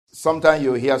Sometimes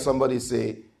you hear somebody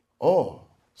say, oh,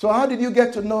 so how did you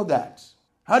get to know that?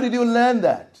 How did you learn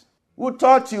that? Who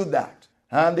taught you that?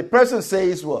 And the person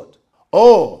says what?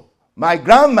 Oh, my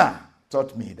grandma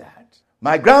taught me that.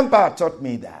 My grandpa taught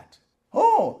me that.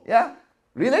 Oh, yeah?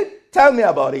 Really? Tell me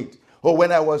about it. Oh,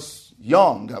 when I was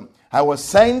young, I was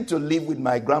sent to live with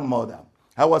my grandmother.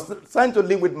 I was sent to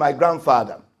live with my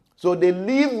grandfather. So they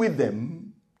live with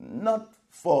them, not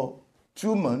for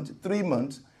 2 months, 3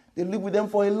 months. They live with them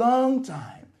for a long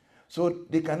time. So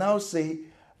they can now say,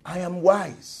 I am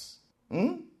wise.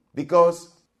 Because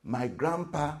my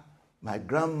grandpa, my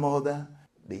grandmother,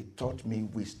 they taught me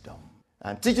wisdom.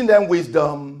 And teaching them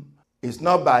wisdom is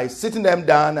not by sitting them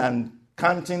down and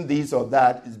counting this or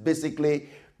that. It's basically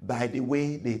by the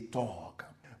way they talk,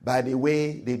 by the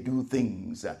way they do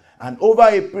things. And over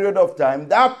a period of time,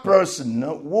 that person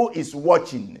who is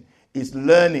watching is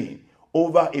learning.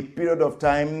 Over a period of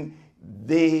time,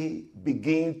 they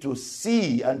begin to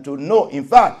see and to know. In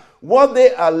fact, what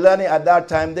they are learning at that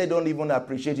time, they don't even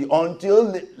appreciate it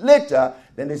until later.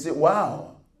 Then they say,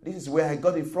 wow, this is where I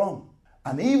got it from.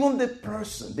 And even the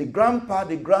person, the grandpa,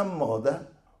 the grandmother,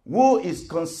 who is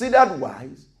considered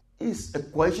wise, is a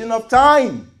question of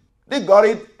time. They got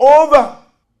it over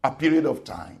a period of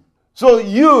time. So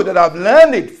you that have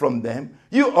learned it from them,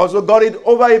 you also got it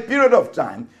over a period of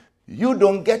time. You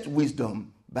don't get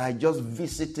wisdom by just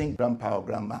visiting grandpa or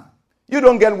grandma. You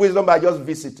don't get wisdom by just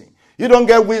visiting. You don't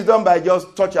get wisdom by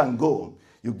just touch and go.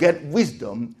 You get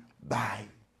wisdom by,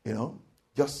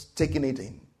 just taking it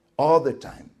in all the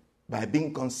time, by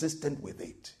being consistent with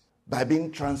it, by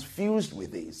being transfused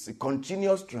with it. It's a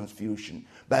continuous transfusion,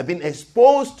 by being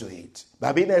exposed to it,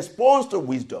 by being exposed to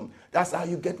wisdom. That's how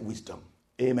you get wisdom.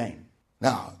 Amen.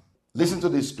 Now, listen to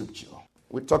this scripture.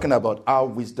 We're talking about how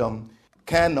wisdom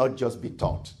cannot just be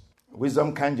taught.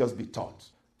 Wisdom can't just be taught.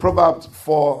 Proverbs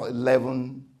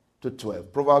 4:11 to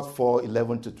 12. Proverbs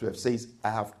 4:11 to 12 says, I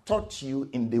have taught you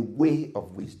in the way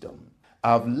of wisdom.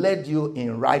 I have led you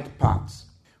in right paths.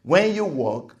 When you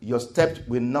walk, your steps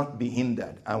will not be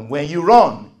hindered. And when you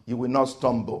run, you will not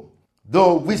stumble.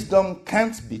 Though wisdom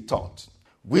can't be taught,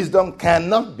 wisdom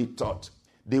cannot be taught.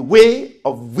 The way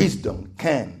of wisdom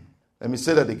can. Let me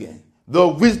say that again.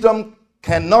 Though wisdom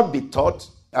cannot be taught,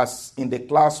 as in the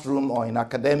classroom or in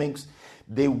academics,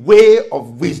 the way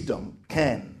of wisdom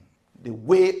can. The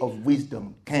way of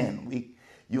wisdom can.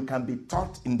 You can be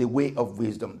taught in the way of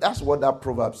wisdom. That's what that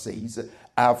proverb says.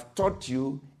 I've taught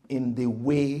you in the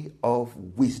way of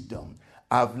wisdom.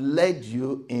 I've led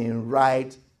you in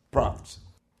right paths.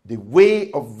 The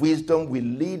way of wisdom will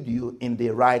lead you in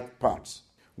the right paths.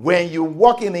 When you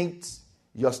walk in it,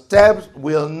 your steps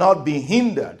will not be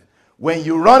hindered. When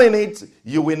you run in it,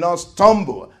 you will not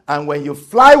stumble. And when you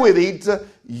fly with it,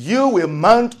 you will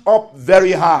mount up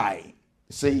very high.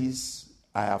 It says,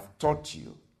 I have taught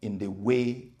you in the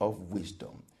way of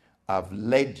wisdom. I've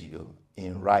led you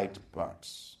in right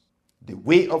paths. The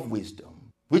way of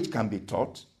wisdom, which can be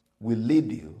taught, will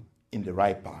lead you in the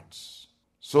right paths,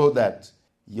 so that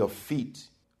your feet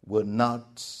will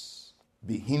not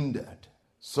be hindered,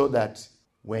 so that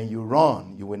when you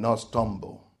run, you will not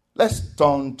stumble. Let's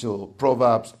turn to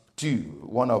Proverbs 2,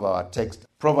 one of our texts.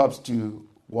 Proverbs 2,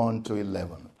 1 to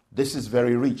 11. This is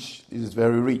very rich. This is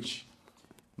very rich.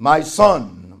 My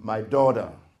son, my daughter.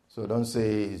 So don't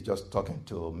say he's just talking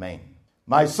to men.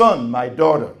 My son, my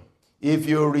daughter, if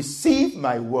you receive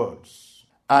my words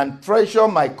and treasure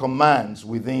my commands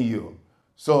within you.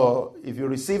 So if you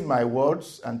receive my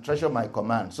words and treasure my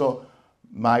commands. So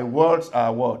my words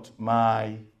are what?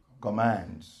 My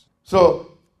commands.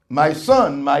 So my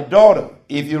son, my daughter,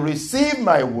 if you receive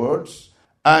my words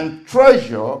and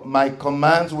treasure my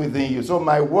commands within you. So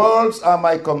my words are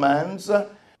my commands,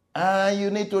 and you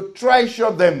need to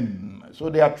treasure them. So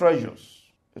they are treasures.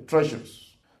 The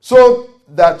treasures. So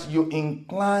that you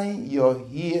incline your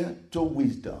ear to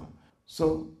wisdom.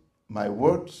 So my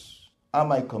words are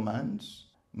my commands.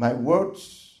 My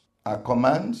words are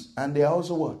commands, and they are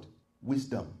also what?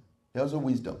 Wisdom. They're also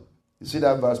wisdom. You see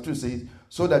that verse 2 says,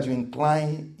 so that you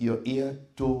incline your ear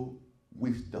to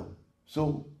wisdom.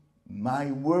 So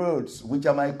my words, which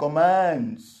are my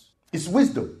commands, is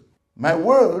wisdom. My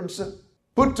words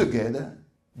put together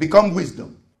become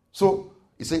wisdom. So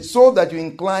it says, so that you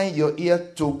incline your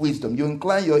ear to wisdom. You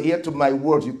incline your ear to my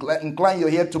words. You incline your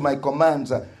ear to my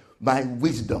commands, my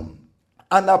wisdom.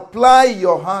 And apply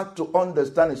your heart to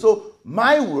understanding. So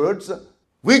my words,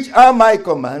 which are my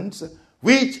commands,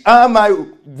 which are my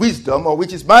wisdom, or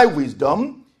which is my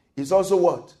wisdom, is also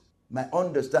what? My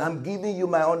understanding. I'm giving you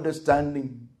my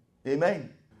understanding.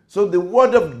 Amen. So the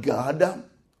word of God,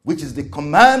 which is the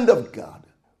command of God,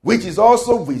 which is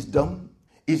also wisdom,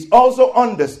 is also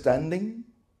understanding.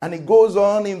 And it goes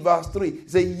on in verse 3. It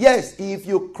says, yes, if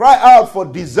you cry out for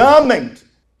discernment.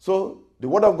 So the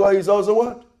word of God is also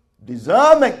what?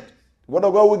 Discernment. The word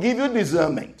of God will give you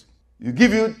discernment. You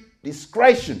give you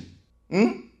discretion.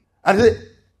 And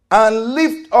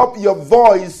lift up your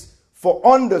voice for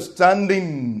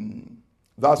understanding.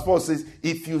 Verse 4 says,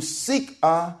 if you seek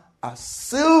her as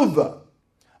silver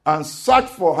and search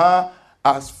for her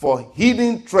as for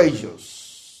hidden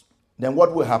treasures, then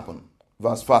what will happen?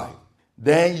 Verse 5.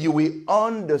 Then you will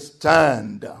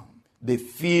understand the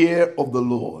fear of the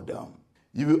Lord.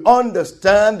 You will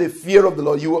understand the fear of the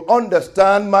Lord. You will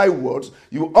understand my words.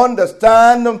 You will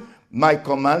understand my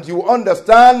commands. You will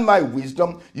understand my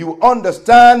wisdom. You will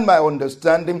understand my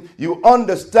understanding. You will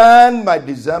understand my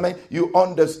discernment. You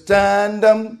understand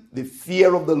the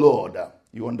fear of the Lord.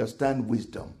 You understand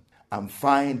wisdom and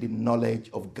find the knowledge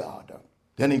of God.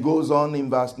 Then he goes on in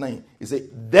verse 9. He says,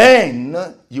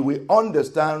 then you will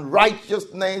understand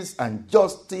righteousness and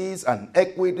justice and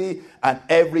equity and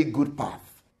every good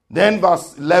path. Then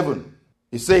verse 11,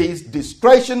 it says,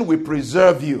 discretion will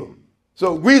preserve you.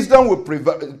 So wisdom will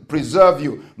preserve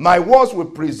you. My words will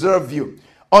preserve you.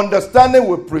 Understanding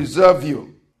will preserve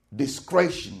you.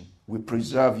 Discretion will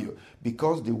preserve you.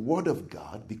 Because the word of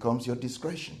God becomes your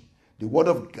discretion. The word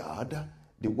of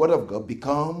God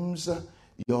becomes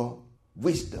your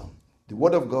wisdom. The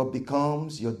word of God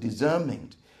becomes your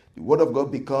discernment. The word of God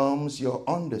becomes your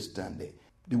understanding.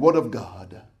 The word of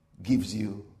God gives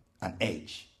you an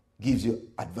edge, gives you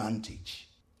advantage.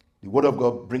 The word of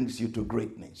God brings you to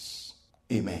greatness.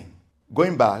 Amen.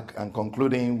 Going back and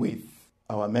concluding with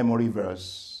our memory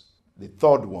verse, the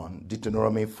third one,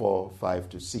 Deuteronomy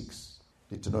 4:5-6.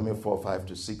 Deuteronomy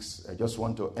 4:5-6. I just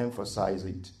want to emphasize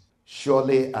it.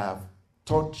 Surely I have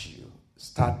taught you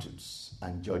statutes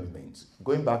and judgments.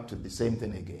 Going back to the same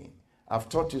thing again. I've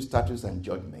taught you statutes and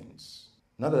judgments.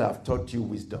 Not that I've taught you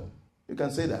wisdom. You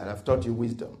can say that. I've taught you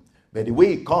wisdom. But the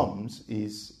way it comes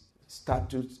is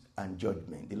statutes and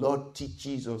judgment. The Lord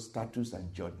teaches us statutes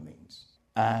and judgments.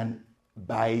 And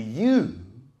by you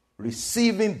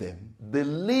receiving them,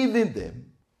 believing them,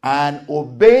 and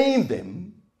obeying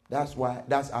them, that's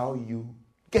how you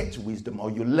get wisdom,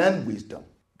 or you learn wisdom.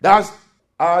 That's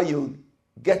how you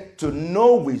get to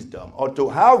know wisdom or to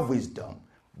have wisdom,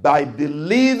 by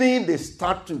believing the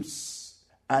statutes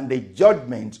and the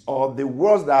judgments of the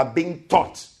words that are being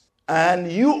taught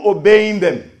and you obeying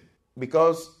them.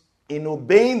 Because in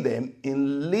obeying them,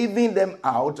 in living them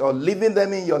out or living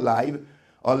them in your life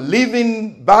or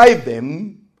living by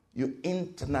them, you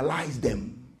internalize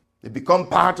them. They become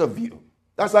part of you.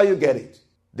 That's how you get it.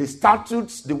 The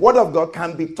statutes, the word of God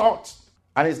can be taught.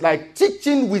 And it's like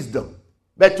teaching wisdom.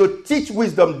 But to teach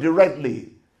wisdom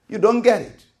directly, you don't get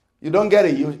it. You don't get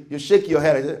it. You shake your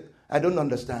head and say, I don't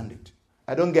understand it.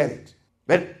 I don't get it.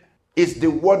 But it's the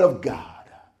word of God,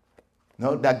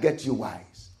 that gets you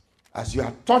wise. As you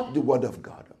are taught the word of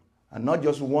God, and not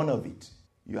just one of it,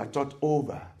 you are taught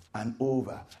over and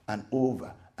over and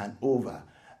over and over.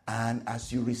 And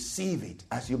as you receive it,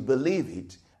 as you believe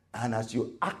it, and as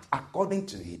you act according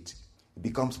to it, it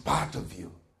becomes part of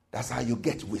you. That's how you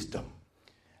get wisdom.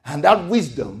 And that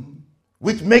wisdom,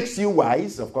 which makes you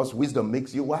wise, of course, wisdom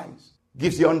makes you wise,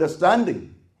 gives you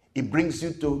understanding. It brings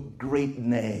you to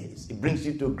greatness. It brings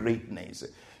you to greatness.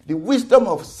 The wisdom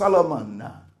of Solomon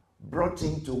brought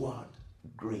him to what?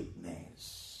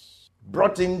 Greatness.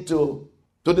 Brought him to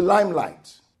the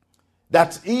limelight.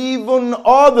 That even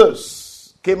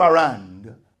others came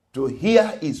around to hear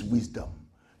his wisdom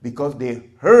because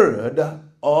they heard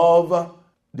of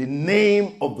the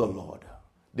name of the Lord.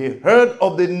 They heard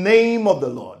of the name of the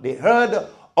Lord. They heard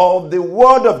of the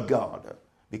word of God,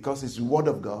 because it's the word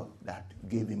of God that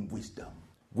gave him wisdom.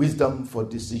 Wisdom for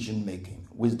decision making.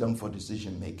 Wisdom for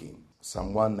decision making.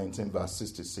 Psalm 119 verse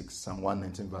 66. Psalm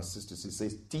 119 verse 66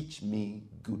 says, teach me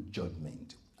good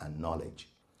judgment and knowledge,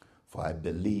 for I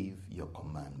believe your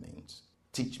commandments.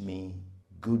 Teach me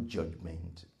good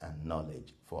judgment and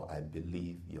knowledge, for I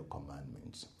believe your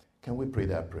commandments. Can we pray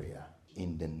that prayer?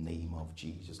 In the name of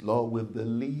Jesus. Lord, we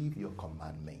believe your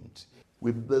commandment.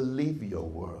 We believe your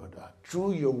word.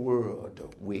 Through your word,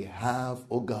 we have,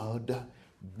 oh God,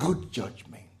 good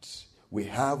judgment. We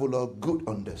have, oh Lord, good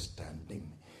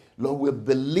understanding. Lord, we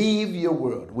believe your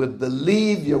word. We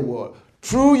believe your word.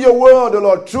 Through your word, oh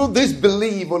Lord, through this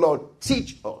belief, oh Lord,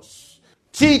 teach us.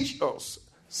 Teach us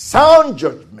sound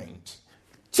judgment.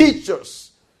 Teach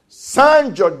us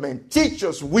sound judgment. Teach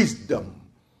us wisdom.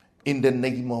 In the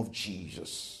name of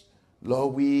Jesus.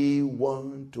 Lord, we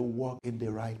want to walk in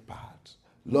the right path.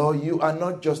 Lord, you are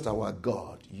not just our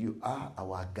God. You are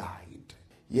our guide.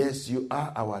 Yes, you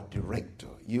are our director.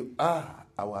 You are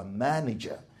our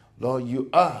manager. Lord, you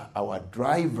are our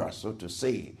driver, so to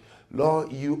say.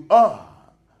 Lord, you are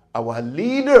our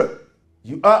leader.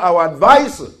 You are our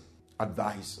advisor.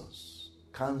 Advisors,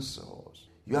 counselors.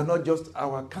 You are not just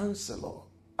our counselor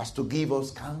as to give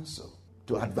us counsel,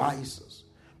 to advise us,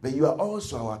 but you are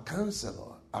also our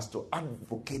counselor as to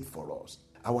advocate for us.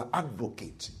 Our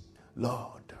advocate.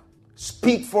 Lord,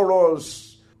 speak for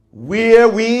us where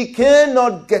we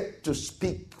cannot get to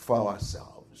speak for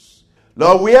ourselves.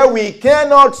 Lord, where we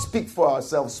cannot speak for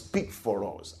ourselves, speak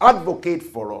for us. Advocate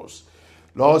for us.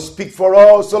 Lord, speak for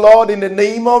us, Lord, in the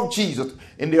name of Jesus.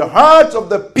 In the hearts of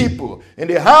the people, in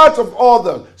the hearts of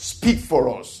others, speak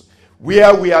for us.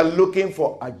 Where we are looking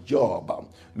for a job,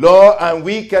 Lord, and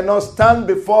we cannot stand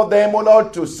before them, oh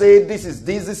Lord, to say this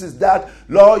is that.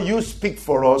 Lord, you speak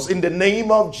for us in the name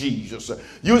of Jesus.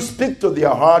 You speak to their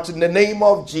hearts in the name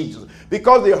of Jesus.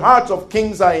 Because the hearts of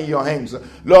kings are in your hands.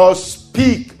 Lord,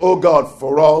 speak, oh God,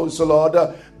 for us, Lord,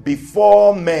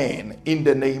 before men in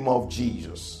the name of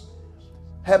Jesus.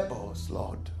 Help us,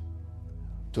 Lord,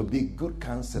 to be good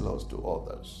counselors to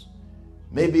others.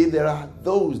 Maybe there are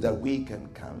those that we can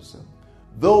counsel,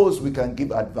 those we can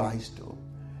give advice to.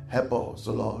 Help us,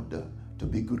 Lord, to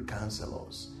be good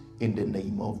counselors in the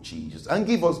name of Jesus. And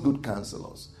give us good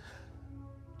counselors.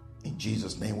 In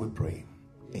Jesus' name we pray.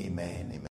 Amen. Amen.